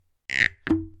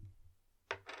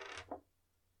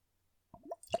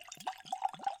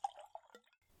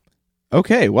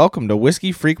Okay, welcome to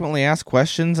Whiskey Frequently Asked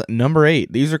Questions number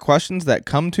 8. These are questions that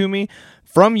come to me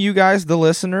from you guys, the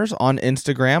listeners, on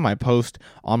Instagram. I post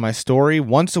on my story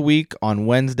once a week on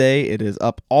Wednesday. It is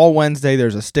up all Wednesday.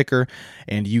 There's a sticker,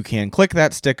 and you can click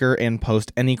that sticker and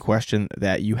post any question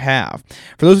that you have.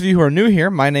 For those of you who are new here,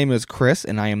 my name is Chris,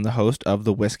 and I am the host of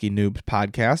the Whiskey Noobs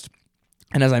podcast.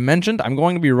 And as I mentioned, I'm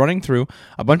going to be running through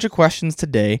a bunch of questions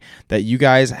today that you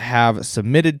guys have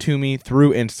submitted to me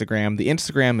through Instagram. The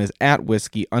Instagram is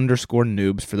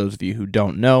 @whiskey_noobs for those of you who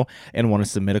don't know and want to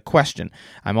submit a question.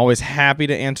 I'm always happy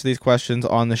to answer these questions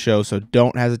on the show, so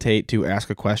don't hesitate to ask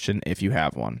a question if you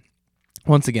have one.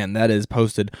 Once again, that is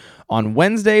posted on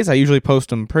Wednesdays. I usually post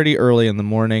them pretty early in the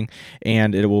morning,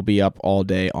 and it will be up all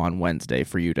day on Wednesday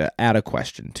for you to add a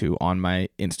question to on my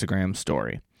Instagram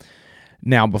story.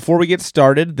 Now, before we get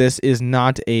started, this is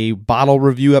not a bottle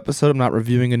review episode. I'm not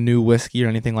reviewing a new whiskey or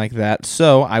anything like that.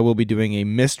 So I will be doing a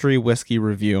mystery whiskey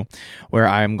review where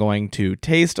I am going to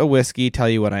taste a whiskey, tell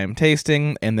you what I am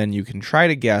tasting, and then you can try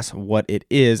to guess what it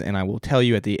is, and I will tell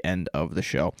you at the end of the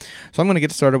show. So I'm going to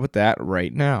get started with that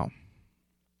right now.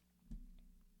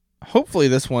 Hopefully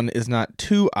this one is not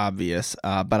too obvious,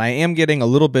 but I am getting a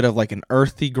little bit of like an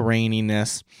earthy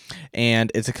graininess,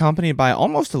 and it's accompanied by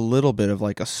almost a little bit of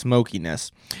like a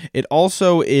smokiness. It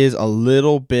also is a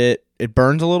little bit, it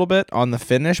burns a little bit on the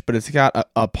finish, but it's got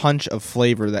a punch of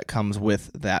flavor that comes with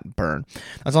that burn.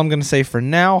 That's all I'm going to say for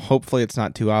now. Hopefully it's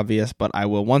not too obvious, but I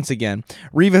will once again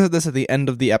revisit this at the end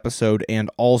of the episode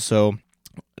and also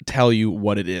tell you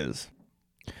what it is.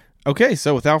 Okay,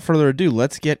 so without further ado,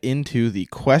 let's get into the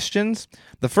questions.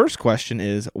 The first question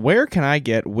is, where can I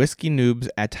get Whiskey Noobs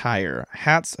attire,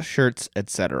 hats, shirts,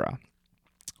 etc.?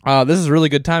 This is really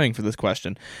good timing for this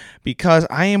question because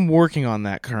I am working on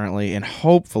that currently, and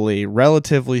hopefully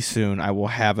relatively soon I will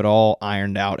have it all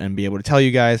ironed out and be able to tell you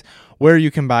guys where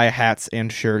you can buy hats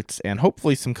and shirts and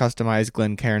hopefully some customized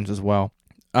Glencairns as well.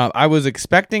 I was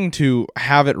expecting to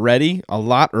have it ready a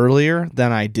lot earlier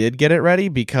than I did get it ready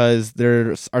because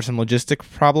there are some logistic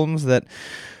problems that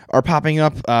are popping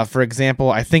up. For example,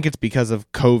 I think it's because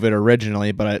of COVID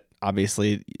originally, but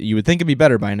obviously you would think it'd be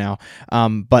better by now.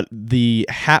 But the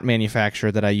hat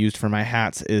manufacturer that I used for my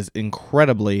hats is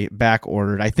incredibly back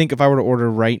ordered. I think if I were to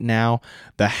order right now,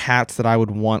 the hats that I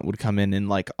would want would come in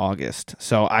like August.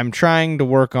 So I'm trying to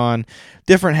work on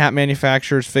different hat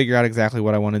manufacturers, figure out exactly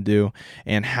what I want to do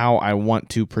and how I want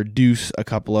to produce a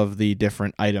couple of the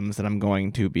different items that I'm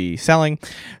going to be selling.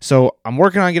 So I'm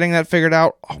working on getting that figured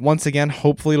out. Once again,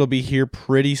 hopefully it'll be here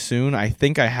pretty soon. I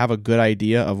think I have a good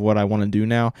idea of what I want to do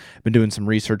now. I've been doing some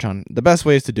research on the best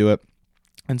ways to do it.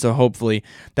 And so hopefully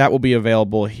that will be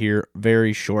available here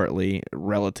very shortly,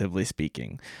 relatively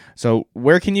speaking. So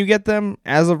where can you get them?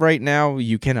 As of right now,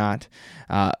 you cannot.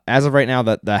 As of right now,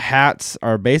 the hats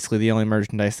are basically the only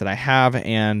merchandise that I have,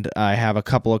 and I have a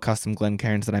couple of custom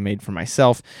Glencairns that I made for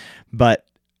myself, but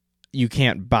you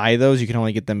can't buy those. You can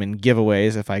only get them in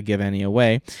giveaways if I give any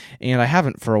away, and I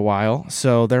haven't for a while,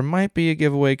 so there might be a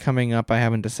giveaway coming up. I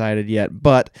haven't decided yet,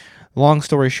 but long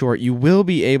story short, you will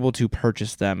be able to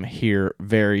purchase them here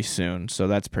very soon, so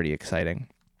that's pretty exciting.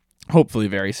 Hopefully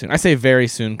very soon. I say very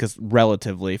soon because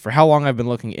relatively, for how long I've been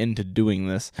looking into doing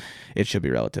this, it should be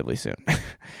relatively soon.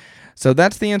 So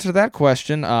that's the answer to that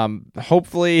question.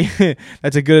 Hopefully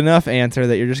that's a good enough answer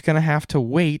that you're just going to have to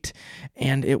wait,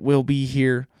 and it will be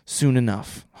here soon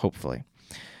enough, hopefully.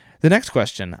 The next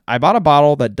question. I bought a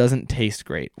bottle that doesn't taste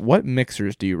great. What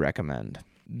mixers do you recommend?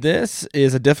 This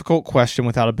is a difficult question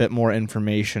without a bit more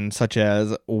information, such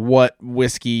as what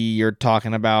whiskey you're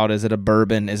talking about. Is it a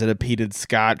bourbon? Is it a peated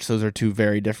scotch? Those are two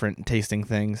very different tasting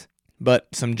things. But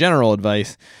some general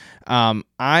advice.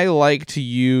 I like to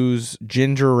use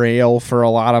ginger ale for a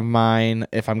lot of mine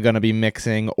if I'm going to be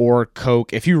mixing, or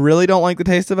Coke. If you really don't like the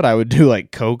taste of it, I would do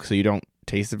like Coke so you don't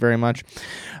taste it very much.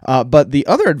 But the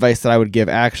other advice that I would give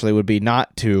actually would be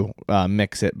not to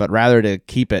mix it, but rather to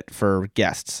keep it for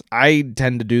guests. I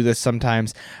tend to do this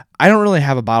sometimes. I don't really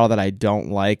have a bottle that I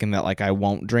don't like and that like I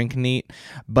won't drink neat,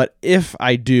 but if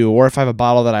I do, or if I have a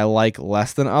bottle that I like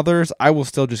less than others, I will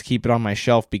still just keep it on my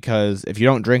shelf because if you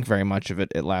don't drink very much of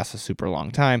it, it lasts a super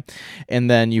long time, and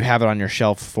then you have it on your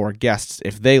shelf for guests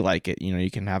if they like it. You know,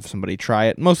 you can have somebody try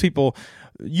it. Most people,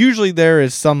 usually there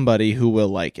is somebody who will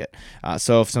like it.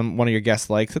 So if one of your guests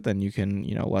likes it, then you can,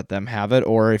 let them have it.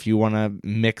 Or if you want to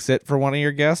mix it for one of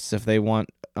your guests, if they want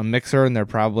a mixer and they're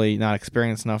probably not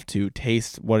experienced enough to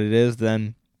taste what it is,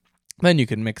 then Then you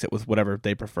can mix it with whatever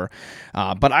they prefer.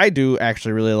 But I do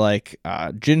actually really like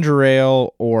ginger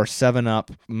ale or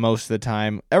 7-Up most of the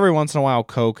time. Every once in a while,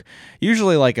 Coke.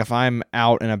 Usually, like if I'm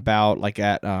out and about, like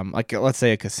at like let's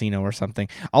say a casino or something,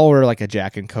 I'll order like a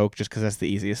Jack and Coke just because that's the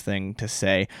easiest thing to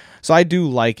say. So I do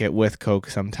like it with Coke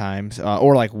sometimes,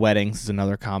 or like weddings is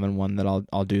another common one that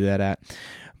I'll do that at.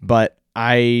 But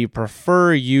I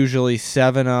prefer usually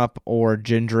 7-Up or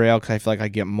ginger ale because I feel like I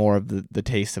get more of the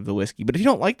taste of the whiskey. But if you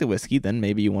don't like the whiskey, then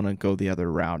maybe you want to go the other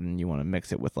route and you want to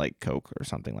mix it with like Coke or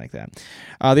something like that.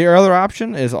 The other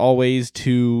option is always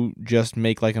to just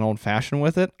make like an old fashioned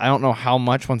with it. I don't know how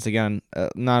much, once again,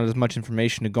 not as much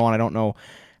information to go on. I don't know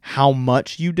how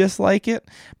much you dislike it,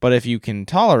 but if you can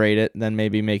tolerate it, then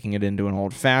maybe making it into an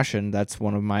old fashioned. That's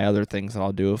one of my other things that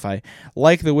I'll do. If I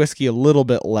like the whiskey a little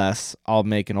bit less, I'll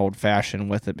make an old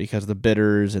fashioned with it because the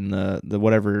bitters and the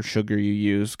whatever sugar you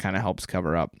use kind of helps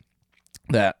cover up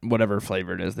that whatever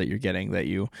flavor it is that you're getting that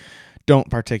you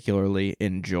don't particularly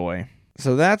enjoy.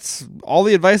 So that's all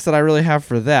the advice that I really have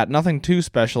for that. Nothing too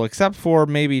special, except for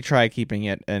maybe try keeping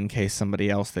it in case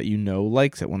somebody else that you know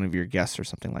likes it, one of your guests or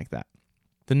something like that.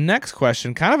 The next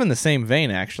question, kind of in the same vein,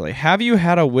 actually. Have you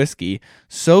had a whiskey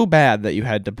so bad that you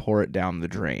had to pour it down the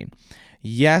drain?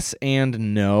 Yes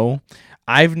and no.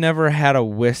 I've never had a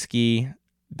whiskey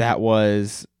that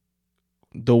was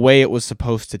the way it was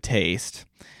supposed to taste,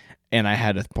 and I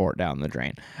had to pour it down the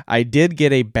drain. I did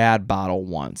get a bad bottle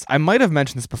once. I might have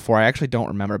mentioned this before. I actually don't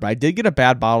remember, but I did get a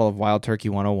bad bottle of Wild Turkey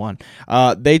 101.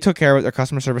 They took care of it. Their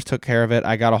customer service took care of it.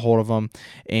 I got a hold of them,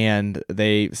 and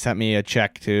they sent me a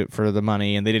check for the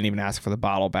money, and they didn't even ask for the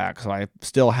bottle back. So I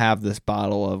still have this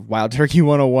bottle of Wild Turkey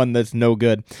 101 that's no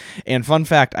good. And fun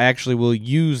fact, I actually will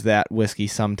use that whiskey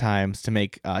sometimes to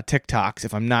make TikToks.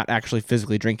 If I'm not actually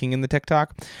physically drinking in the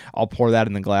TikTok, I'll pour that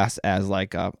in the glass as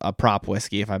like a prop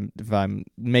whiskey if I'm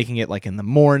making it like in the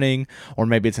morning, or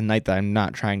maybe it's a night that I'm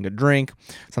not trying to drink,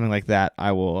 something like that.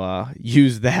 I will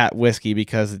use that whiskey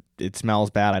because it smells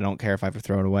bad. I don't care if I have to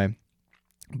throw it away.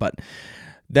 But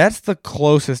that's the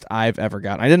closest I've ever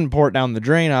gotten. I didn't pour it down the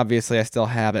drain, obviously. I still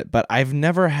have it, but I've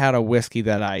never had a whiskey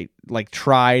that I like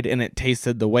tried and it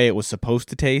tasted the way it was supposed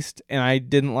to taste, and I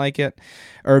didn't like it,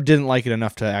 or didn't like it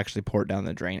enough to actually pour it down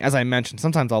the drain. As I mentioned,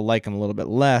 sometimes I'll like them a little bit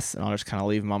less, and I'll just kind of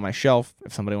leave them on my shelf.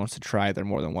 If somebody wants to try, they're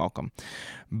more than welcome.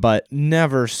 But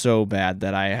never so bad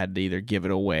that I had to either give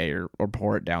it away or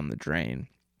pour it down the drain.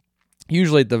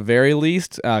 Usually, at the very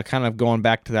least, kind of going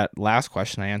back to that last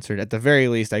question I answered, at the very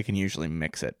least, I can usually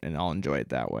mix it, and I'll enjoy it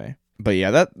that way. But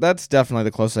yeah, that's definitely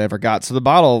the closest I ever got. So the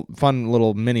bottle, fun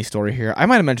little mini story here. I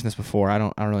might have mentioned this before. I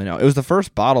don't really know. It was the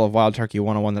first bottle of Wild Turkey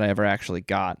 101 that I ever actually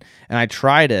got, and I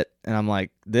tried it, and I'm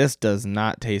like, this does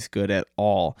not taste good at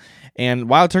all. And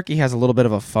Wild Turkey has a little bit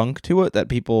of a funk to it that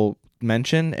people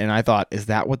mention, and I thought, is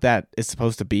that what that is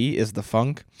supposed to be, is the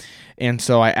funk? And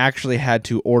so I actually had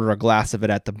to order a glass of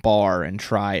it at the bar and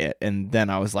try it, and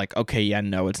then I was like, okay, yeah,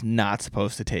 no, it's not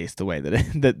supposed to taste the way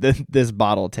that this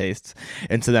bottle tastes.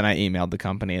 And so then I emailed the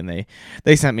company, and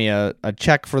they sent me a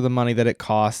check for the money that it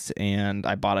costs, and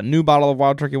I bought a new bottle of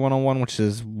Wild Turkey 101, which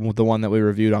is the one that we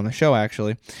reviewed on the show,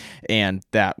 actually, and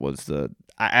that was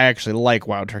I actually like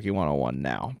Wild Turkey 101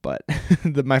 now, but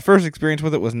my first experience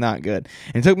with it was not good.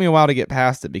 And it took me a while to get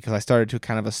past it because I started to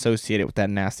kind of associate it with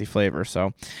that nasty flavor.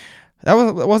 So that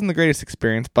wasn't the greatest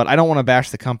experience, but I don't want to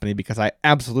bash the company because I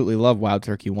absolutely love Wild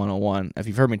Turkey 101. If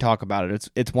you've heard me talk about it,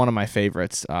 it's one of my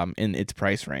favorites in its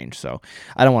price range. So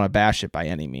I don't want to bash it by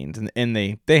any means. And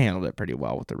they handled it pretty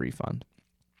well with the refund.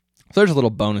 So there's a little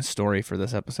bonus story for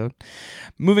this episode.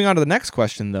 Moving on to the next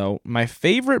question, though. My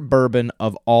favorite bourbon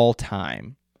of all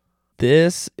time.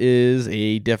 This is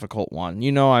a difficult one.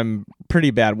 You know, I'm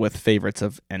pretty bad with favorites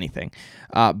of anything.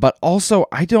 But also,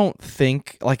 I don't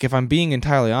think, like if I'm being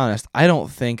entirely honest, I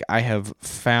don't think I have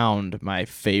found my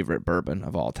favorite bourbon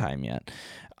of all time yet.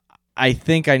 I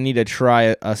think I need to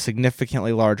try a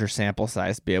significantly larger sample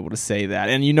size to be able to say that.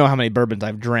 And you know how many bourbons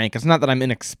I've drank. It's not that I'm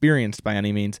inexperienced by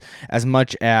any means, as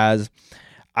much as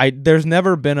there's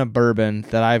never been a bourbon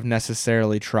that I've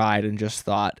necessarily tried and just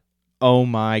thought, oh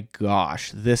my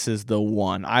gosh, this is the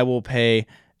one. I will pay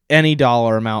any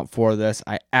dollar amount for this.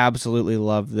 I absolutely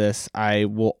love this. I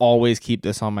will always keep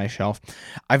this on my shelf.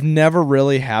 I've never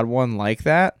really had one like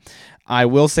that. I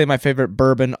will say my favorite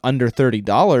bourbon under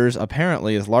 $30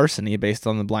 apparently is Larceny, based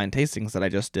on the blind tastings that I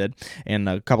just did in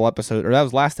a couple episodes, or that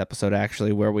was last episode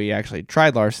actually, where we actually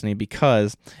tried Larceny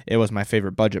because it was my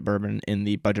favorite budget bourbon in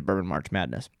the Budget Bourbon March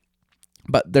Madness.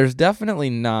 But there's definitely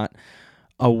not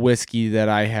a whiskey that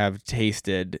I have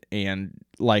tasted and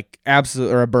like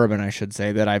absolute, or a bourbon I should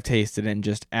say, that I've tasted and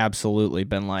just absolutely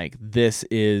been like, this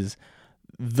is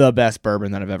the best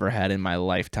bourbon that I've ever had in my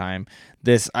lifetime.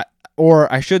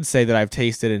 Or I should say that I've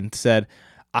tasted and said,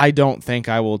 I don't think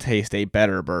I will taste a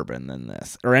better bourbon than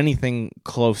this or anything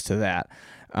close to that.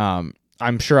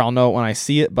 I'm sure I'll know it when I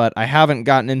see it, but I haven't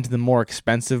gotten into the more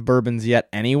expensive bourbons yet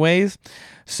anyways.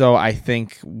 So I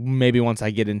think maybe once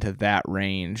I get into that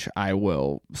range, I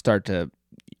will start to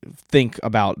think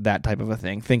about that type of a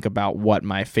thing, think about what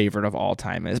my favorite of all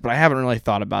time is, but I haven't really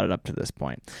thought about it up to this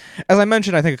point. As I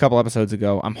mentioned, I think a couple episodes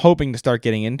ago, I'm hoping to start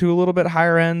getting into a little bit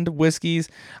higher end whiskeys.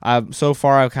 So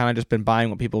far, I've kind of just been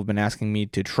buying what people have been asking me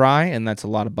to try, and that's a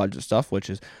lot of budget stuff, which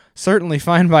is certainly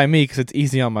fine by me because it's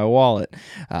easy on my wallet.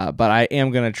 But I am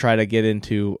going to try to get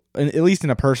into, at least in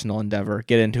a personal endeavor,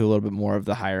 get into a little bit more of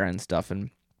the higher end stuff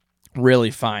and really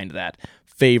find that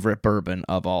favorite bourbon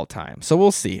of all time. So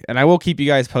we'll see. And I will keep you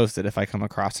guys posted if I come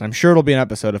across it. I'm sure it'll be an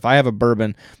episode. If I have a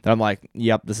bourbon that I'm like,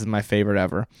 yep, this is my favorite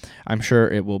ever, I'm sure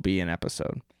it will be an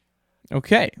episode.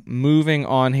 Okay, moving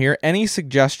on here. Any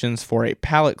suggestions for a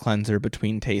palate cleanser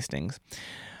between tastings?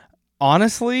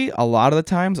 Honestly, a lot of the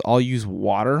times I'll use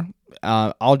water.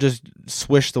 I'll just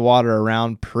swish the water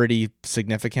around pretty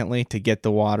significantly to get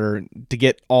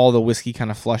all the whiskey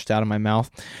kind of flushed out of my mouth.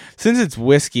 Since it's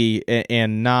whiskey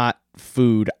and not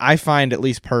food, I find, at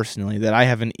least personally, that I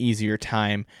have an easier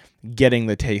time getting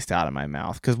the taste out of my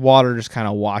mouth because water just kind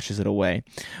of washes it away.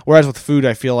 Whereas with food,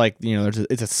 I feel like,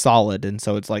 it's a solid, and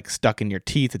so it's like stuck in your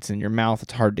teeth, it's in your mouth,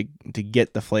 it's hard to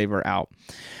get the flavor out.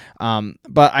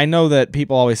 But I know that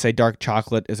people always say dark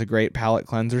chocolate is a great palate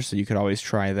cleanser, so you could always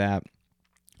try that.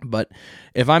 But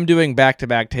if I'm doing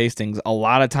back-to-back tastings, a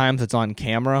lot of times it's on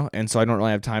camera, and so I don't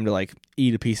really have time to like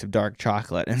eat a piece of dark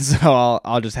chocolate. And so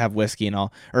I'll just have whiskey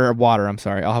or water. I'm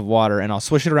sorry, I'll have water and I'll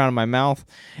swish it around in my mouth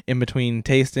in between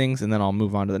tastings, and then I'll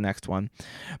move on to the next one.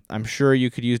 I'm sure you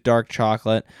could use dark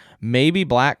chocolate, maybe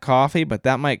black coffee, but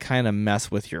that might kind of mess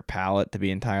with your palate, to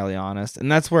be entirely honest.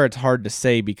 And that's where it's hard to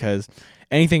say because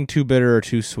anything too bitter or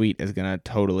too sweet is gonna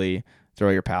totally throw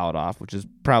your palate off, which is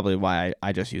probably why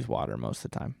I just use water most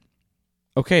of the time.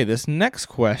 Okay, this next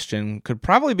question could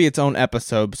probably be its own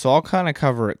episode, so I'll kind of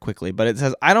cover it quickly. But it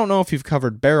says, I don't know if you've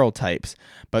covered barrel types,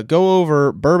 but go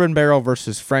over bourbon barrel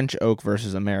versus French oak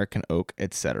versus American oak,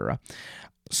 etc.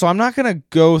 So I'm not going to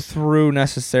go through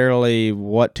necessarily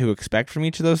what to expect from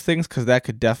each of those things, because that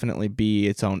could definitely be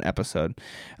its own episode.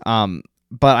 But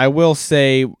I will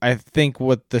say, I think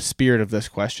what the spirit of this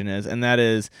question is, and that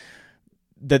is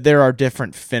that there are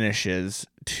different finishes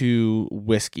to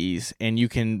whiskeys, and you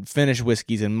can finish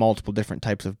whiskeys in multiple different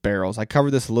types of barrels. I covered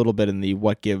this a little bit in the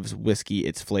What Gives Whiskey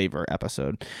Its Flavor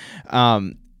episode.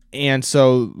 And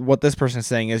so what this person is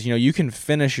saying is, you can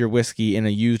finish your whiskey in a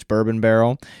used bourbon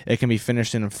barrel. It can be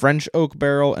finished in a French oak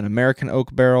barrel, an American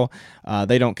oak barrel.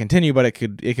 They don't continue, but it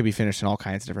could be finished in all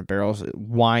kinds of different barrels.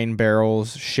 Wine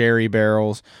barrels, sherry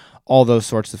barrels, all those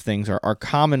sorts of things are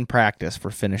common practice for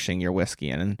finishing your whiskey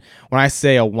in. And when I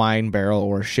say a wine barrel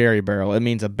or a sherry barrel, it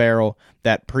means a barrel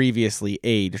that previously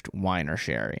aged wine or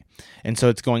sherry. And so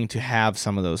it's going to have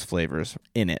some of those flavors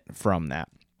in it from that.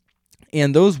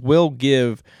 And those will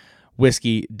give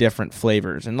whiskey different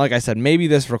flavors. And like I said, maybe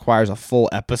this requires a full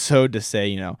episode to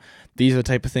say, these are the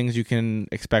type of things you can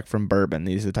expect from bourbon.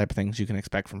 These are the type of things you can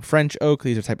expect from French oak.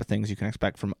 These are the type of things you can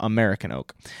expect from American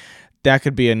oak. That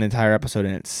could be an entire episode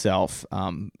in itself,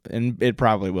 and it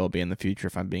probably will be in the future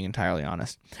if I'm being entirely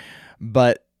honest.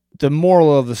 But the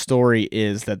moral of the story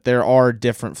is that there are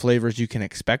different flavors you can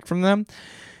expect from them,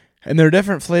 and there are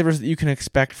different flavors that you can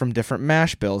expect from different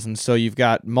mash bills. And so you've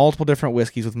got multiple different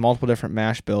whiskeys with multiple different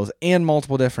mash bills and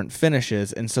multiple different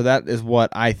finishes, and so that is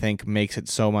what I think makes it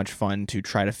so much fun to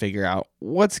try to figure out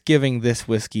what's giving this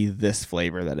whiskey this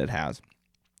flavor that it has.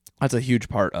 That's a huge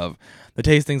part of the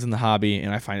tastings in the hobby,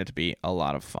 and I find it to be a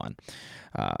lot of fun.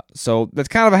 So that's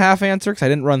kind of a half answer because I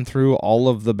didn't run through all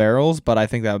of the barrels, but I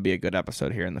think that would be a good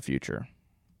episode here in the future.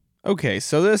 Okay,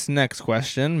 so this next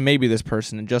question, maybe this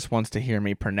person just wants to hear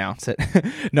me pronounce it.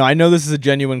 No, I know this is a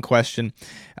genuine question,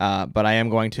 but I am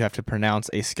going to have to pronounce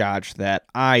a scotch that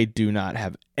I do not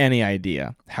have any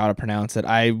idea how to pronounce it.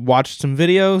 I watched some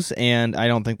videos, and I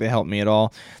don't think they helped me at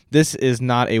all. This is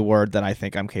not a word that I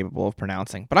think I'm capable of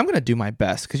pronouncing, but I'm going to do my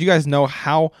best, because you guys know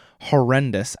how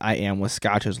horrendous I am with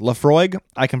scotches. Laphroaig,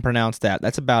 I can pronounce that.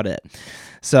 That's about it.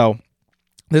 So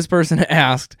this person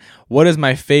asked, what is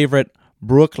my favorite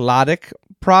Bruichladdich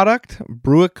product?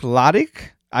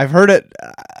 Bruichladdich? I've heard it.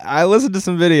 I listened to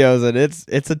some videos, and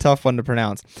it's a tough one to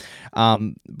pronounce.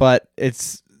 But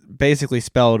it's basically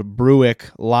spelled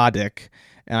Bruichladdich,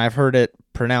 and I've heard it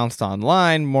pronounced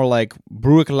online more like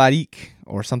Bruichladdich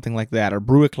or something like that, or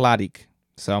Bruichladdich.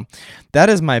 So that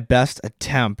is my best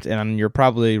attempt, and you're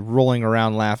probably rolling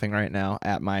around laughing right now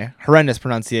at my horrendous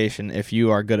pronunciation if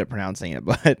you are good at pronouncing it.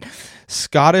 But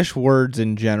Scottish words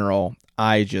in general,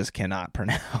 I just cannot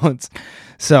pronounce.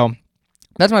 So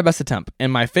that's my best attempt.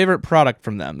 And my favorite product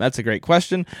from them. That's a great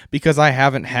question because I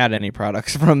haven't had any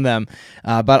products from them.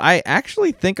 But I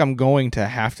actually think I'm going to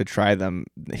have to try them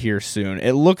here soon.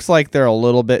 It looks like they're a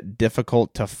little bit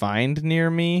difficult to find near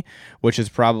me, which is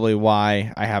probably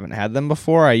why I haven't had them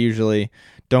before. I usually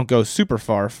don't go super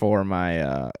far for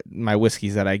my my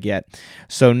whiskeys that I get.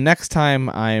 So next time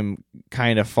I'm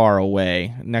kind of far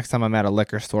away, next time I'm at a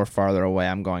liquor store farther away,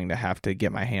 I'm going to have to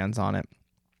get my hands on it.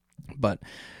 But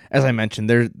as I mentioned,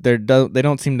 they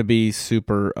don't seem to be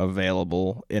super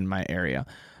available in my area.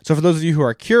 So for those of you who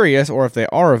are curious, or if they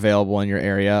are available in your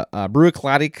area,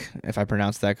 Bruichladdich, if I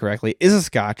pronounced that correctly, is a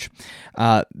Scotch.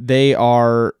 They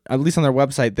are, at least on their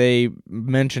website, they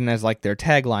mention as like their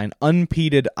tagline,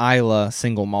 unpeated Islay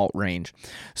single malt range.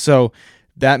 So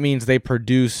that means they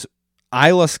produce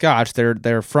Islay Scotch.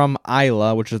 They're from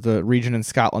Islay, which is the region in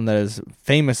Scotland that is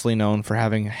famously known for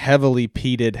having heavily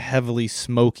peated, heavily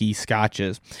smoky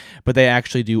Scotches, but they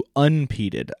actually do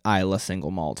unpeated Islay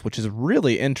single malts, which is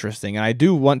really interesting, and I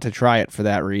do want to try it for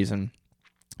that reason.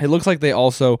 It looks like they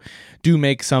also do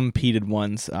make some peated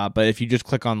ones, but if you just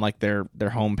click on like their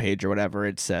homepage or whatever,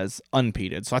 it says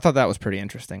unpeated. So I thought that was pretty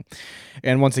interesting.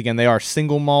 And once again, they are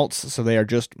single malts, so they are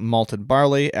just malted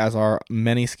barley, as are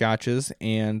many Scotches,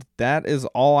 and that is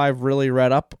all I've really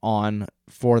read up on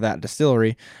for that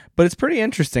distillery. But it's pretty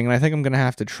interesting, and I think I'm going to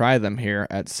have to try them here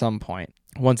at some point.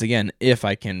 Once again, if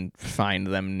I can find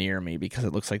them near me, because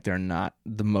it looks like they're not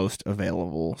the most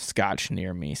available Scotch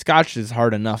near me. Scotch is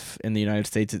hard enough in the United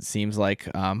States, it seems like,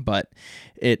 but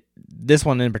this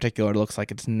one in particular looks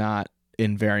like it's not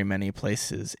in very many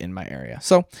places in my area.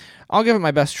 So I'll give it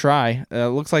my best try. It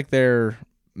looks like their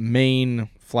main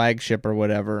flagship or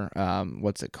whatever,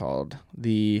 what's it called?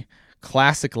 The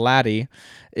Classic Laddie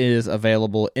is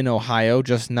available in Ohio,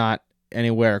 just not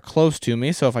anywhere close to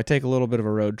me, so if I take a little bit of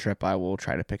a road trip, I will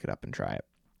try to pick it up and try it.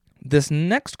 This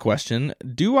next question,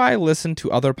 do I listen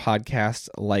to other podcasts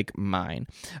like mine?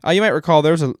 You might recall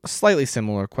there was a slightly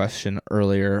similar question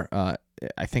earlier,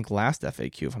 I think last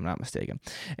FAQ, if I'm not mistaken,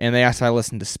 and they asked if I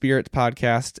listen to Spirits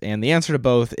podcast, and the answer to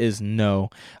both is no.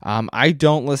 I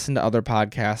don't listen to other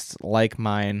podcasts like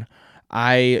mine.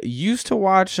 I used to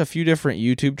watch a few different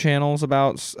YouTube channels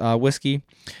about whiskey,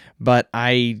 but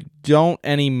I don't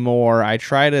anymore. I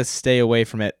try to stay away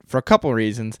from it for a couple of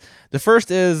reasons. The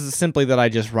first is simply that I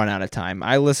just run out of time.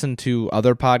 I listen to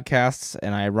other podcasts,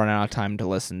 and I run out of time to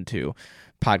listen to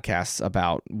podcasts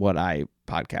about what I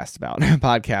podcast about,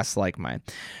 podcasts like mine.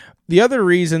 The other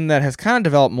reason that has kind of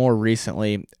developed more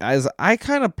recently is I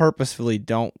kind of purposefully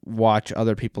don't watch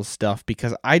other people's stuff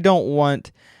because I don't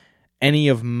want any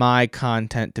of my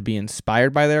content to be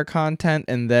inspired by their content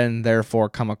and then therefore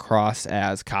come across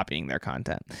as copying their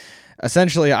content.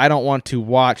 Essentially, I don't want to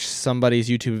watch somebody's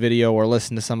YouTube video or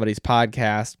listen to somebody's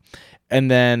podcast and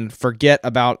then forget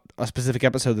about a specific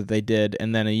episode that they did,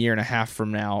 and then a year and a half from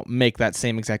now make that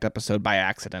same exact episode by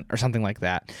accident or something like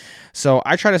that. So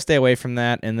I try to stay away from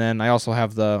that, and then I also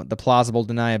have the plausible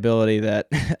deniability that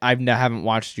I haven't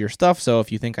watched your stuff, so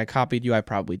if you think I copied you, I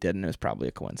probably did, and it was probably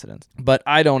a coincidence. But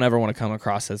I don't ever want to come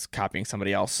across as copying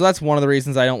somebody else. So that's one of the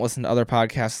reasons I don't listen to other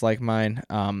podcasts like mine.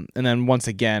 And then once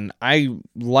again, I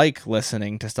like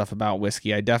listening to stuff about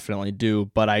whiskey. I definitely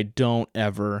do, but I don't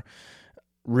ever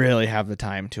really have the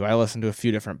time to. I listen to a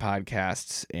few different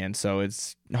podcasts, and so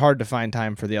it's hard to find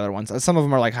time for the other ones. Some of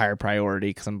them are like higher priority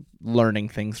because I'm learning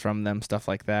things from them, stuff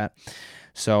like that.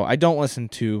 So I don't listen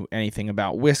to anything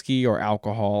about whiskey or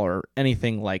alcohol or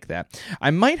anything like that. I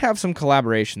might have some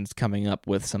collaborations coming up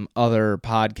with some other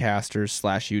podcasters /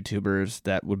 YouTubers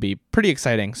that would be pretty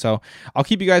exciting. So I'll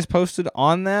keep you guys posted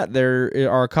on that. There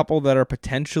are a couple that are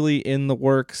potentially in the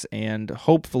works, and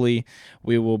hopefully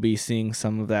we will be seeing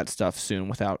some of that stuff soon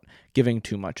without giving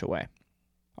too much away.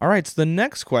 All right, so the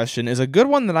next question is a good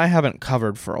one that I haven't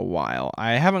covered for a while.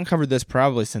 I haven't covered this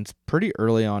probably since pretty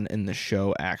early on in the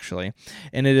show, actually.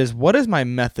 And it is, what is my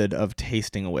method of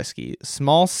tasting a whiskey?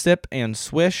 Small sip and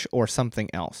swish, or something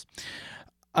else?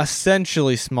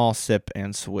 Essentially small sip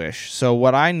and swish. So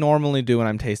what I normally do when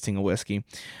I'm tasting a whiskey,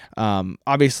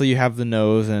 obviously you have the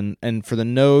nose, and for the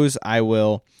nose, I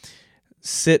will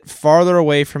sit farther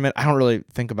away from it. I don't really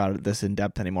think about it this in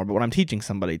depth anymore, but when I'm teaching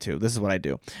somebody to, this is what I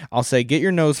do. I'll say, get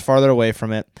your nose farther away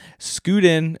from it, scoot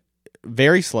in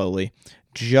very slowly,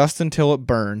 just until it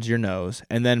burns your nose,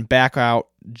 and then back out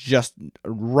just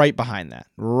right behind that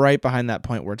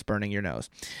point where it's burning your nose.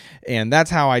 And that's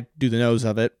how I do the nose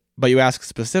of it. but you ask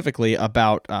specifically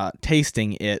about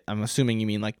tasting it. I'm assuming you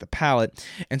mean like the palate.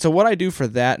 And so what I do for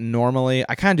that normally,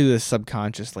 I kind of do this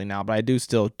subconsciously now, but I do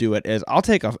still do it, is I'll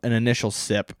take an initial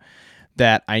sip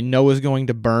that I know is going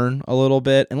to burn a little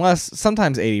bit, unless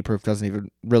sometimes 80 proof doesn't even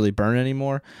really burn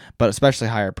anymore, but especially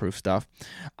higher proof stuff.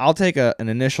 I'll take an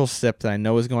initial sip that I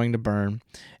know is going to burn,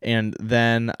 and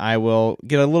then I will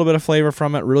get a little bit of flavor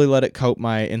from it, really let it coat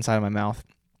my inside of my mouth.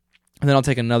 And then I'll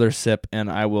take another sip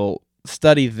and I will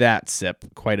study that sip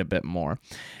quite a bit more.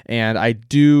 And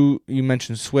you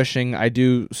mentioned swishing, I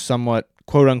do somewhat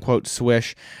quote unquote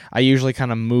swish. I usually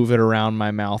kind of move it around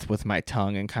my mouth with my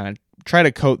tongue and kind of try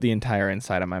to coat the entire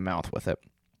inside of my mouth with it.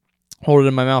 Hold it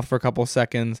in my mouth for a couple of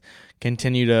seconds,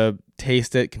 continue to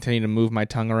taste it, continue to move my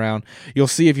tongue around. You'll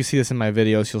see, if you see this in my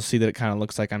videos, you'll see that it kind of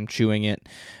looks like I'm chewing it.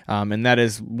 And that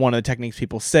is one of the techniques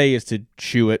people say, is to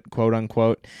chew it, quote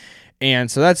unquote.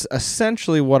 And so that's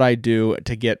essentially what I do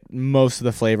to get most of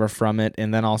the flavor from it,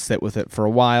 and then I'll sit with it for a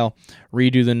while,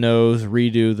 redo the nose,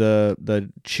 redo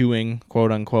the chewing,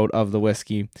 quote unquote, of the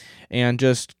whiskey, and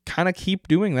just kind of keep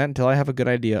doing that until I have a good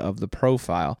idea of the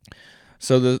profile.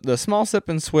 So the small sip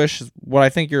and swish, what I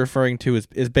think you're referring to,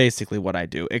 is basically what I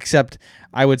do, except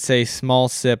I would say small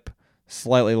sip,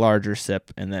 slightly larger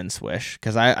sip, and then swish,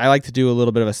 because I like to do a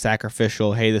little bit of a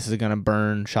sacrificial, hey, this is going to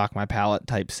burn, shock my palate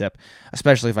type sip,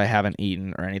 especially if I haven't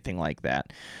eaten or anything like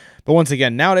that. But once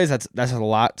again, nowadays that's a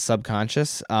lot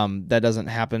subconscious. That doesn't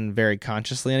happen very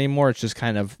consciously anymore. It's just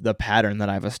kind of the pattern that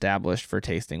I've established for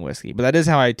tasting whiskey. But that is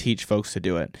how I teach folks to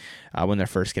do it when they're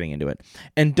first getting into it.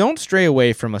 And don't stray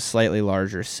away from a slightly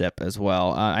larger sip as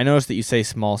well. I noticed that you say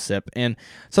small sip, and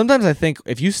sometimes I think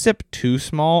if you sip too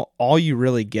small, all you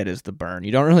really get is the burn.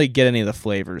 You don't really get any of the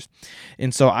flavors.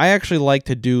 And so I actually like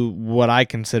to do what I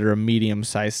consider a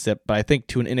medium-sized sip, but I think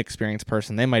to an inexperienced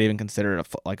person, they might even consider it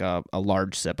like a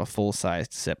large sip, a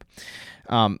full-sized sip.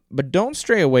 But don't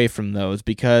stray away from those,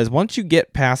 because once you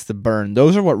get past the burn,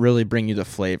 those are what really bring you the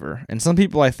flavor. And some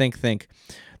people, I think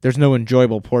there's no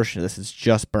enjoyable portion of this, it's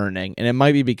just burning, and it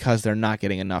might be because they're not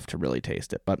getting enough to really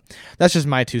taste it. But that's just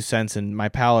my 2 cents, and my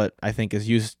palate, I think, is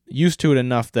used to it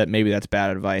enough that maybe that's bad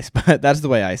advice, but that's the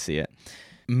way I see it.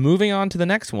 Moving on to the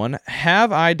next one,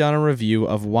 have I done a review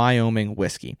of Wyoming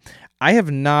whiskey? I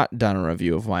have not done a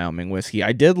review of Wyoming whiskey.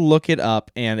 I did look it up,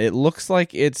 and it looks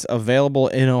like it's available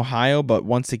in Ohio, but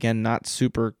once again, not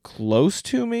super close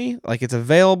to me. Like, it's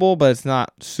available, but it's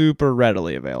not super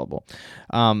readily available.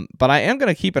 But I am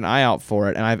going to keep an eye out for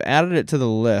it, and I've added it to the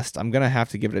list. I'm going to have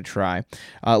to give it a try.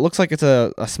 It looks like it's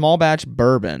a small batch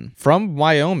bourbon from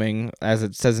Wyoming, as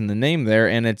it says in the name there,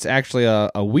 and it's actually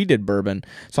a wheated bourbon.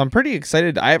 So I'm pretty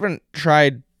excited. I haven't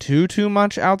tried too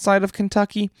much outside of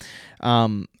Kentucky.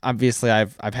 Obviously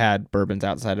I've had bourbons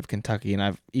outside of Kentucky, and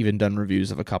I've even done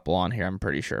reviews of a couple on here, I'm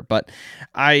pretty sure. But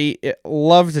I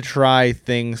love to try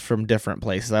things from different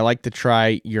places. I like to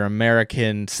try your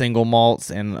American single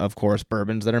malts, and of course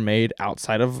bourbons that are made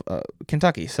outside of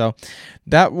Kentucky. So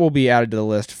that will be added to the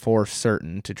list for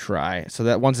certain to try. So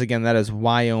that, once again, that is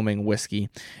Wyoming whiskey,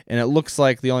 and it looks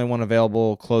like the only one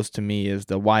available close to me is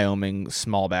the Wyoming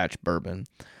small batch bourbon.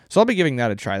 So I'll be giving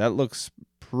that a try. That looks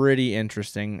pretty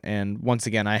interesting. And once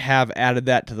again, I have added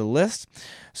that to the list,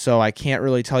 so I can't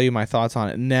really tell you my thoughts on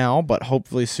it now, but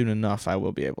hopefully soon enough I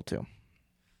will be able to.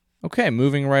 Okay,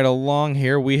 moving right along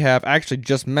here, we have actually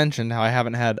just mentioned how I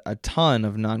haven't had a ton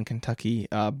of non-Kentucky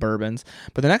bourbons,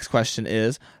 but the next question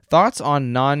is thoughts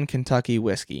on non-Kentucky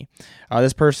whiskey.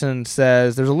 This person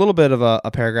says there's a little bit of a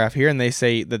paragraph here, and they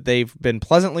say that they've been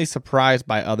pleasantly surprised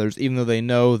by others, even though they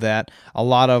know that a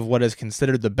lot of what is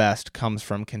considered the best comes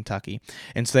from Kentucky.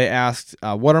 And so they asked,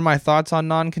 what are my thoughts on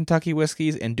non-Kentucky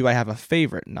whiskeys, and do I have a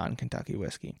favorite non-Kentucky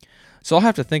whiskey? So I'll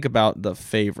have to think about the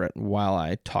favorite while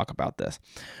I talk about this.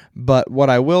 But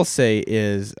what I will say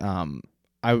is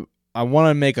I want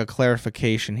to make a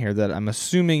clarification here that I'm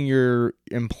assuming you're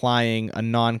implying a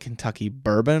non-Kentucky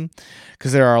bourbon,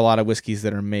 because there are a lot of whiskeys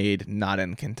that are made not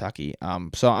in Kentucky.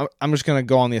 So I'm just going to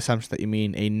go on the assumption that you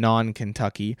mean a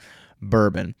non-Kentucky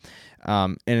bourbon.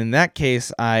 And in that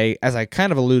case, as I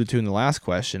kind of alluded to in the last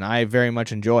question, I very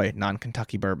much enjoy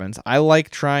non-Kentucky bourbons. I like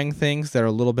trying things that are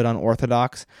a little bit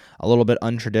unorthodox, a little bit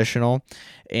untraditional,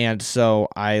 and so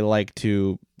I like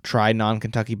to try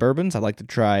non-Kentucky bourbons. I like to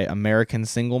try American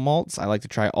single malts. I like to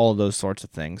try all of those sorts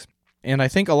of things. And I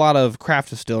think a lot of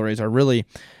craft distilleries are really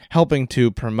helping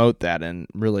to promote that and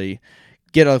really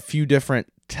get a few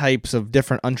different types of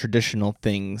different untraditional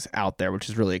things out there, which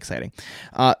is really exciting.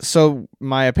 So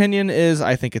my opinion is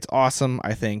I think it's awesome.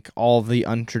 I think all of the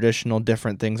untraditional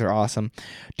different things are awesome.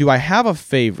 Do I have a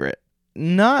favorite?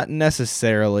 Not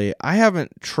necessarily. I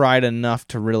haven't tried enough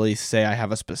to really say I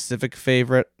have a specific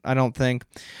favorite, I don't think.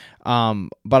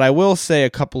 But I will say a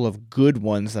couple of good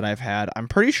ones that I've had. I'm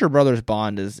pretty sure Brothers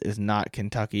Bond is not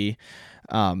Kentucky.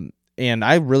 And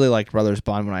I really liked Brothers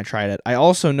Bond when I tried it. I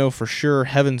also know for sure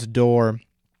Heaven's Door,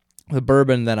 the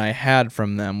bourbon that I had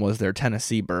from them was their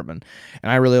Tennessee bourbon.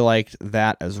 And I really liked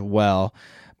that as well.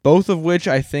 Both of which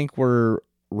I think were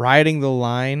riding the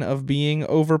line of being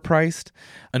overpriced.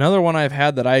 Another one I've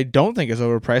had that I don't think is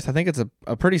overpriced, I think it's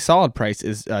a pretty solid price,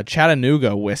 is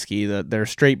Chattanooga whiskey, their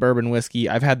straight bourbon whiskey.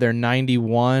 I've had their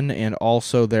 91 and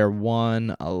also their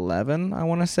 111, I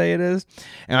want to say it is.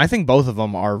 And I think both of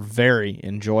them are very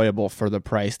enjoyable for the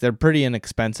price. They're pretty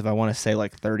inexpensive. I want to say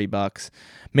like $30.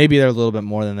 Maybe they're a little bit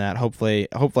more than that. Hopefully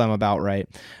I'm about right.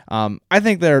 I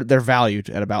think they're valued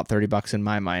at about $30 in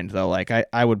my mind, though. Like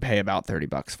I would pay about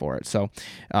 $30 for it. So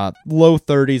low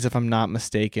 30s if I'm not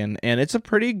mistaken, and it's a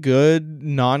pretty good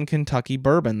non-Kentucky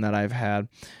bourbon that I've had.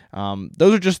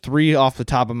 Those are just three off the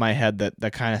top of my head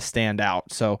that kind of stand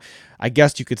out. So I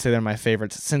guess you could say they're my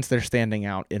favorites since they're standing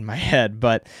out in my head.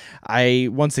 But I,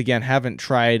 once again, haven't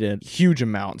tried a huge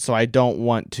amount, so I don't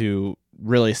want to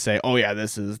really say, oh yeah,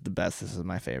 this is the best, this is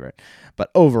my favorite.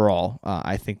 But overall,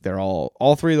 I think they're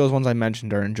all three of those ones I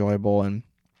mentioned are enjoyable, and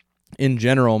in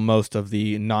general, most of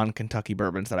the non-Kentucky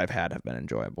bourbons that I've had have been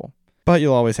enjoyable. But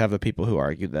you'll always have the people who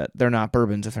argue that they're not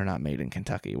bourbons if they're not made in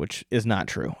Kentucky, which is not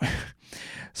true.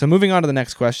 So moving on to the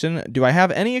next question, do I have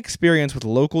any experience with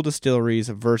local distilleries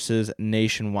versus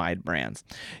nationwide brands?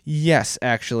 Yes,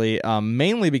 actually,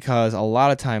 mainly because a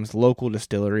lot of times local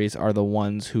distilleries are the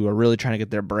ones who are really trying to get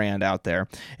their brand out there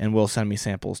and will send me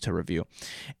samples to review.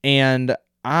 And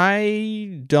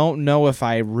I don't know if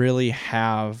I really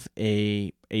have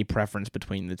a preference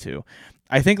between the two.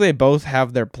 I think they both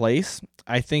have their place.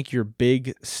 I think your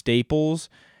big staples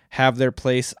have their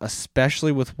place,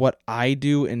 especially with what I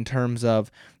do in terms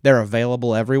of they're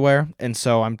available everywhere. And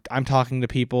so I'm talking to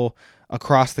people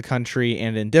across the country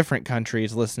and in different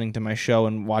countries listening to my show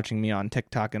and watching me on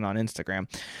TikTok and on Instagram.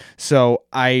 So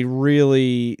I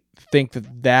really think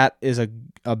that is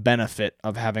a benefit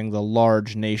of having the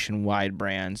large nationwide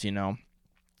brands,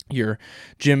 your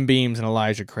Jim Beams and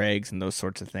Elijah Craig's and those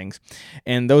sorts of things.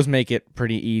 And those make it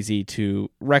pretty easy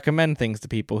to recommend things to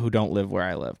people who don't live where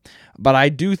I live. But I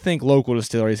do think local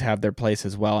distilleries have their place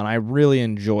as well, and I really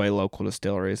enjoy local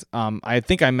distilleries. I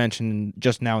think I mentioned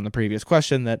just now in the previous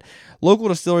question that local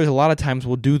distilleries a lot of times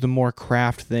will do the more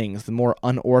craft things, the more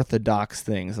unorthodox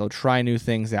things. They'll try new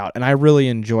things out, and I really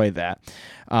enjoy that.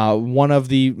 One of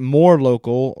the more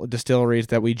local distilleries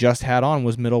that we just had on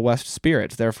was Middle West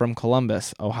Spirits. They're from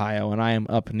Columbus, Ohio, and I am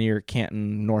up near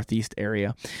Canton, Northeast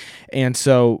area. And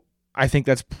so I think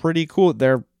that's pretty cool.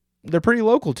 They're pretty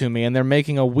local to me, and they're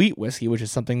making a wheat whiskey, which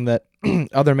is something that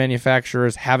other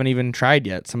manufacturers haven't even tried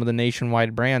yet. Some of the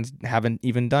nationwide brands haven't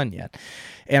even done yet.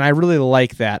 And I really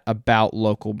like that about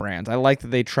local brands. I like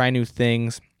that they try new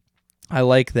things. I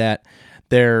like that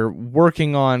they're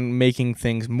working on making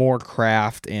things more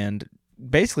craft and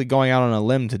basically going out on a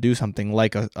limb to do something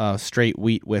like a straight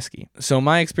wheat whiskey. So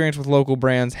my experience with local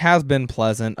brands has been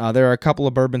pleasant. There are a couple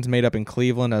of bourbons made up in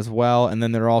Cleveland as well, and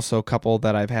then there are also a couple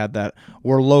that I've had that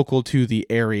were local to the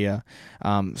area.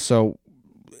 So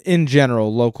in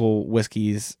general, local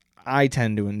whiskeys I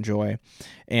tend to enjoy,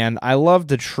 and I love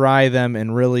to try them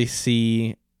and really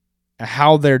see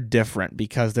how they're different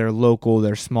because they're local,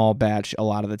 they're small batch a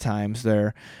lot of the times.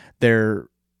 They're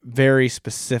very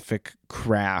specific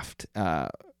craft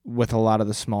with a lot of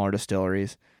the smaller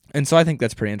distilleries. And so I think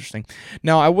that's pretty interesting.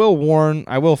 Now, I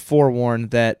will forewarn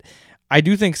that I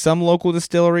do think some local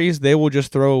distilleries, they will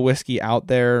just throw a whiskey out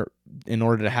there in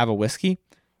order to have a whiskey.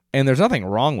 And there's nothing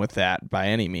wrong with that by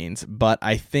any means, but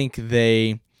I think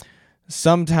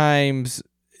sometimes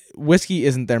whiskey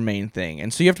isn't their main thing.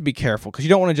 And so you have to be careful because you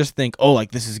don't want to just think, oh,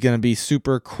 like this is going to be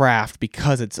super craft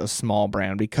because it's a small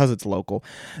brand, because it's local.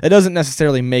 It doesn't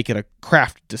necessarily make it a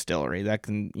craft distillery. That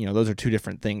can, those are two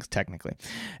different things technically.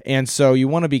 And so you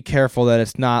want to be careful that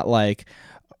it's not like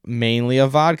mainly a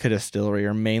vodka distillery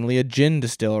or mainly a gin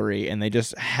distillery and they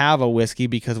just have a whiskey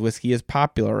because whiskey is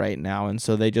popular right now. And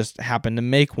so they just happen to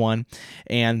make one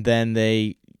and then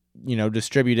they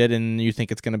distribute it and you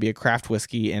think it's going to be a craft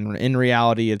whiskey, and in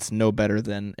reality it's no better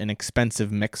than an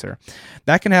expensive mixer.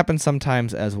 That can happen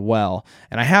sometimes as well,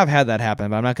 and I have had that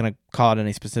happen, but I'm not going to call it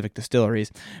any specific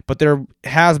distilleries, but there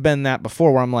has been that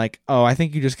before where I'm like, oh, I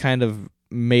think you just kind of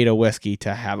made a whiskey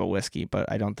to have a whiskey, but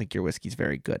I don't think your whiskey's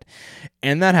very good.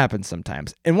 And that happens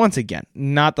sometimes. And once again,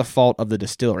 not the fault of the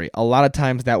distillery. A lot of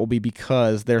times that will be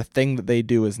because their thing that they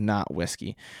do is not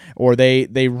whiskey, or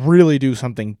they really do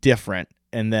something different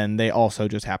and then they also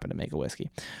just happen to make a whiskey.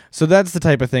 So that's the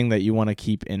type of thing that you want to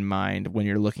keep in mind when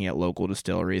you're looking at local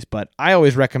distilleries. But I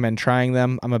always recommend trying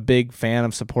them. I'm a big fan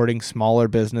of supporting smaller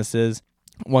businesses.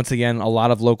 Once again, a lot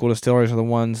of local distilleries are the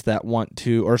ones that want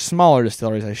to, or smaller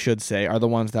distilleries, I should say, are the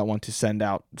ones that want to send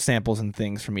out samples and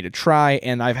things for me to try.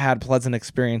 And I've had pleasant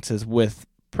experiences with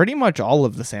pretty much all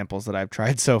of the samples that I've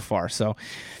tried so far. So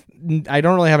I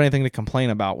don't really have anything to complain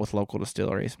about with local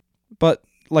distilleries. But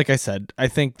like I said, I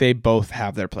think they both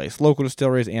have their place, local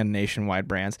distilleries and nationwide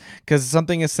brands, because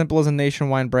something as simple as a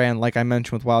nationwide brand, like I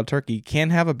mentioned with Wild Turkey,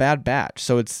 can have a bad batch.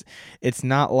 So it's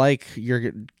not like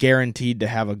you're guaranteed to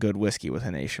have a good whiskey with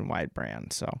a nationwide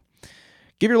brand. So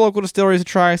give your local distilleries a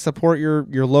try, support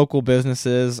your local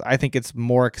businesses. I think it's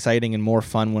more exciting and more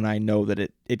fun when I know that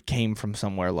it came from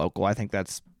somewhere local. I think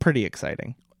that's pretty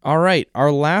exciting. All right,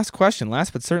 our last question,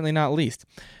 last but certainly not least.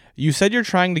 You said you're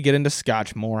trying to get into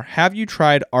Scotch more. Have you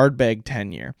tried Ardbeg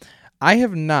 10-year? I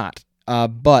have not,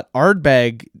 but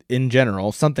Ardbeg in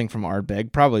general, something from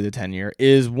Ardbeg, probably the 10-year,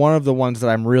 is one of the ones that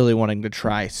I'm really wanting to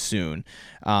try soon.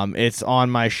 It's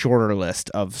on my shorter list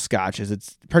of Scotches.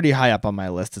 It's pretty high up on my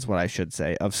list is what I should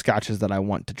say, of Scotches that I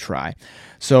want to try.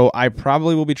 So I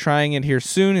probably will be trying it here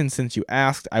soon, and since you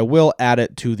asked, I will add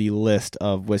it to the list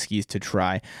of whiskeys to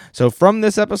try. So from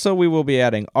this episode, we will be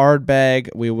adding Ardbeg,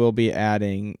 we will be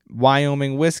adding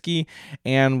Wyoming whiskey,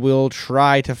 and we'll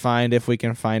try to find, if we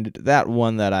can find that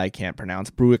one that I can't pronounce,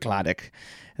 Bruichladdich.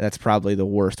 That's probably the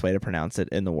worst way to pronounce it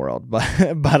in the world,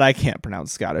 but I can't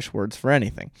pronounce Scottish words for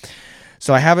anything.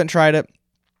 So I haven't tried it.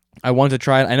 I want to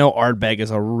try it. I know Ardbeg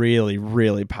is a really,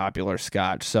 really popular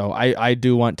Scotch, so I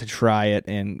do want to try it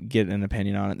and get an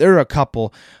opinion on it. There are a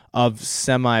couple of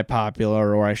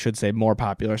semi-popular, or I should say more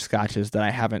popular Scotches that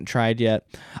I haven't tried yet,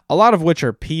 a lot of which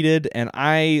are peated, and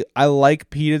I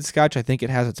like peated Scotch. I think it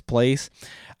has its place.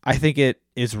 I think it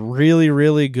is really,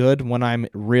 really good when I'm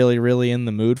really, really in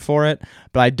the mood for it,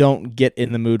 but I don't get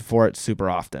in the mood for it super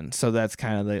often. So that's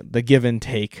kind of the give and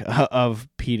take of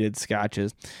peated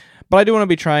Scotches. But I do want to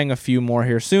be trying a few more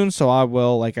here soon, so I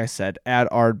will, like I said, add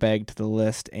Ardbeg to the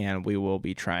list, and we will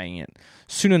be trying it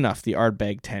soon enough, the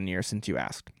Ardbeg 10-year, since you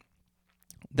asked.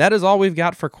 That is all we've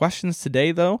got for questions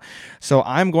today, though. So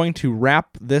I'm going to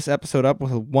wrap this episode up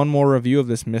with one more review of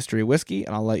this mystery whiskey,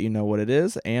 and I'll let you know what it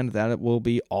is, and that will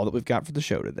be all that we've got for the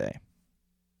show today.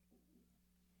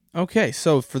 Okay,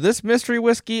 so for this mystery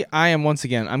whiskey,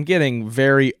 I'm getting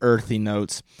very earthy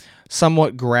notes,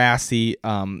 somewhat grassy,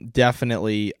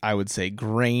 definitely, I would say,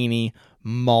 grainy,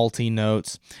 malty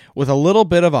notes, with a little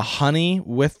bit of a honey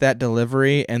with that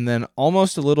delivery, and then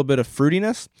almost a little bit of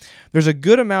fruitiness. There's a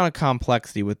good amount of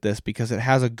complexity with this because it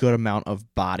has a good amount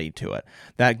of body to it.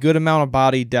 That good amount of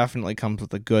body definitely comes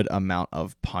with a good amount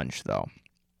of punch, though.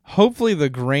 Hopefully the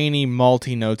grainy,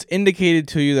 malty notes indicated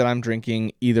to you that I'm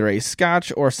drinking either a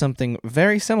Scotch or something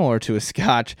very similar to a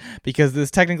Scotch, because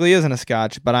this technically isn't a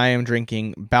Scotch, but I am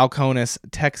drinking Balcones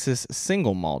Texas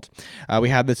Single Malt. We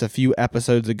had this a few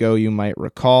episodes ago, you might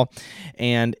recall,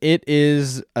 and it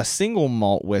is a single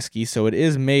malt whiskey, so it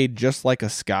is made just like a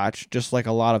Scotch, just like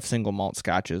a lot of single malt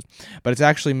Scotches, but it's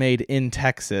actually made in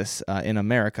Texas, in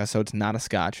America, so it's not a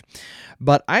Scotch.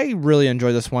 But I really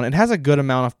enjoy this one. It has a good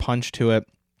amount of punch to it.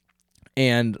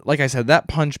 And like I said, that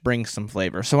punch brings some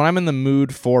flavor. So when I'm in the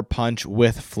mood for punch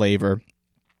with flavor,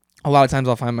 a lot of times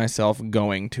I'll find myself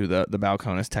going to the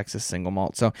Balcones Texas Single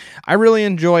Malt. So I really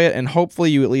enjoy it, and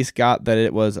hopefully you at least got that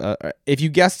it was if you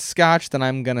guessed Scotch, then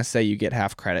I'm going to say you get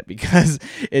half credit because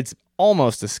it's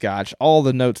almost a Scotch. All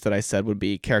the notes that I said would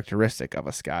be characteristic of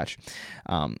a Scotch,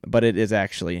 but it is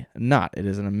actually not. It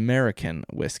is an American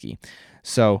whiskey.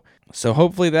 So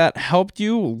hopefully that helped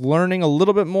you learning a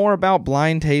little bit more about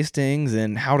blind tastings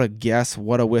and how to guess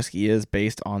what a whiskey is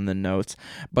based on the notes.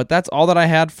 But that's all that I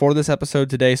had for this episode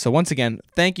today. So once again,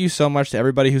 thank you so much to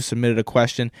everybody who submitted a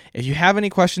question. If you have any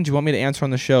questions you want me to answer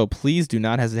on the show, please do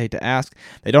not hesitate to ask.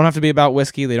 They don't have to be about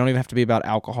whiskey. They don't even have to be about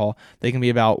alcohol. They can be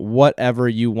about whatever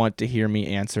you want to hear me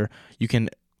answer. You can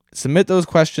submit those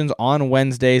questions on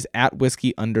Wednesdays at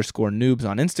 @whiskey_noobs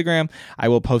on Instagram. I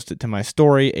will post it to my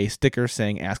story, a sticker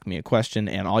saying ask me a question,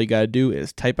 and all you got to do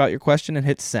is type out your question and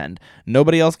hit send.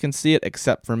 Nobody else can see it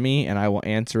except for me, and I will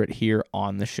answer it here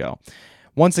on the show.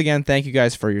 Once again, thank you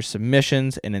guys for your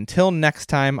submissions, and until next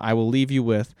time, I will leave you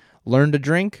with learn to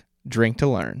drink, drink to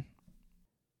learn.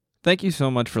 Thank you so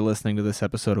much for listening to this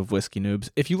episode of Whiskey Noobs.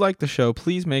 If you like the show,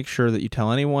 please make sure that you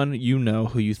tell anyone you know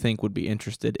who you think would be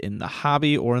interested in the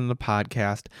hobby or in the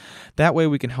podcast. That way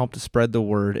we can help to spread the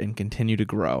word and continue to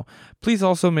grow. Please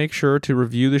also make sure to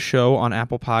review the show on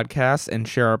Apple Podcasts and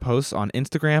share our posts on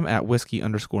Instagram at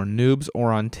whiskey_noobs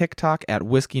or on TikTok at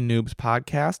Whiskey Noobs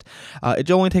Podcast.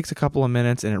 It only takes a couple of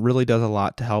minutes and it really does a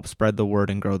lot to help spread the word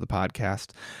and grow the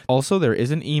podcast. Also, there is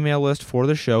an email list for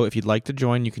the show. If you'd like to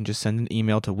join, you can just send an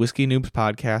email to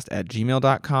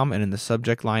whiskeynoobspodcast@gmail.com and in the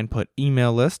subject line put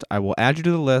email list. I will add you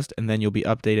to the list and then you'll be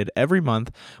updated every month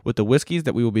with the whiskeys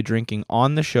that we will be drinking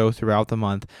on the show throughout the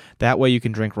month. That way you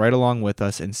can drink right along with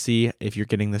us and see if you're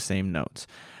getting the same notes.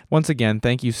 Once again,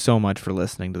 thank you so much for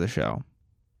listening to the show.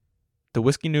 The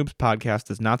Whiskey Noobs Podcast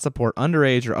does not support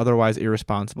underage or otherwise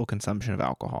irresponsible consumption of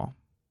alcohol.